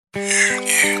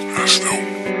Yeah, let's go.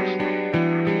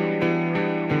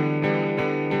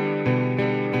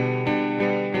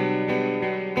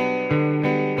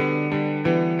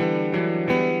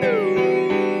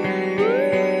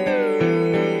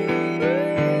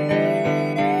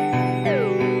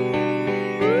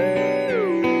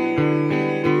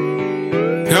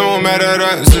 It don't matter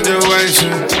the situation,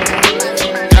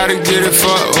 gotta get it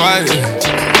fucked right.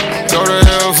 Go to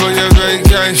hell for your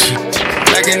vacation,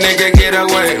 like a nigga get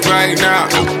away right now.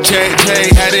 Check,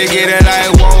 had to get it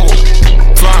like whoa.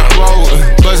 Front row,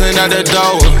 buzzing out the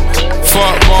door.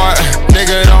 Fuck boy,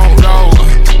 nigga don't know.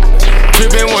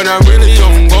 Trippin' when I'm really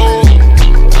on go.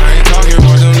 I ain't talking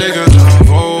about them niggas on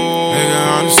vogue. Nigga,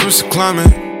 I'm just switch to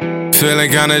climbing.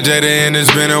 Feeling kinda jaded and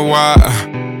it's been a while.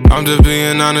 I'm just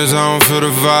being honest, I don't feel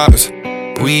the vibes.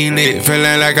 We lit,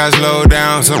 feeling like I slow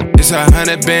down. So it's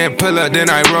 100 band pull up, then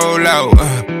I roll out.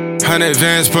 100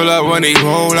 vans pull up when they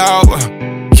roll out.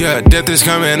 Yeah, death is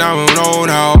coming, I'm on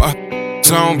out.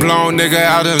 Zone blown, nigga,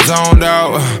 out and zoned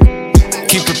out.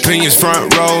 Keep opinions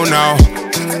front row now.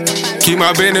 Keep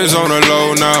my business on the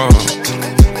low now.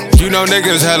 You know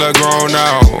niggas hella grown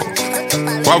now.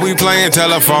 Why we playing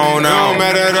telephone now? No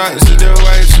matter the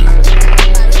situation,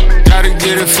 gotta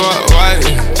get it fucked right.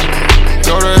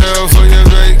 Go to hell for your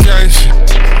vacation,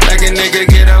 like a nigga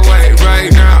get away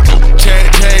right now. Check,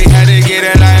 had to get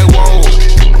it like whoa.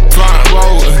 Front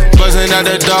row, buzzing out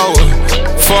the door.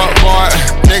 Fuck boy,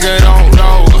 nigga don't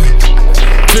know.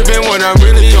 Trippin' when I'm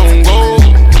really on go.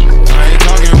 I ain't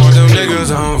talking about them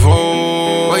niggas on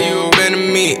vogue. Where you been to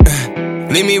me?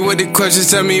 Leave me with the questions,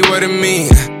 tell me what it mean.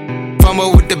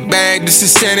 Fumble with the bag, this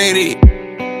is sanity.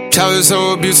 Child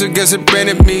so abusive, guess it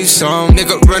branded me some.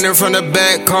 Nigga running from the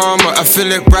back, karma, I feel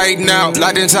it right now.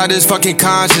 Locked inside this fucking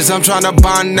conscience, I'm tryna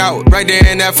bond out. Right there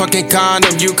in that fucking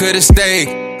condom, you could've stayed.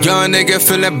 Young nigga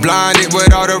feeling blinded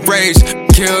with all the rage.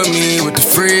 Kill me with the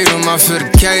freedom, I feel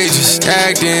the cages.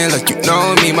 Acting like you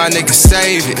know me, my nigga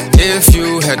save it. If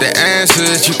you had the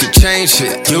answers, you could change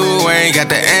shit. You ain't got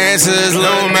the answers,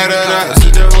 no matter the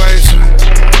situation.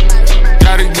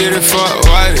 Gotta get it fucked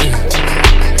right.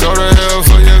 Go to hell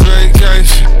for your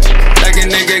vacation, like a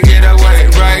nigga get away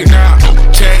right now.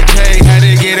 Check, had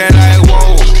to get it like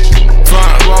whoa.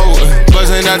 Front row,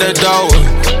 buzzing out the door.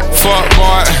 Fuck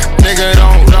boy, nigga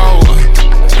don't know.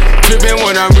 Trippin'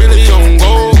 when I'm really on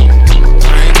go.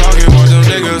 I ain't talking about them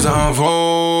niggas on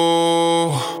vogue.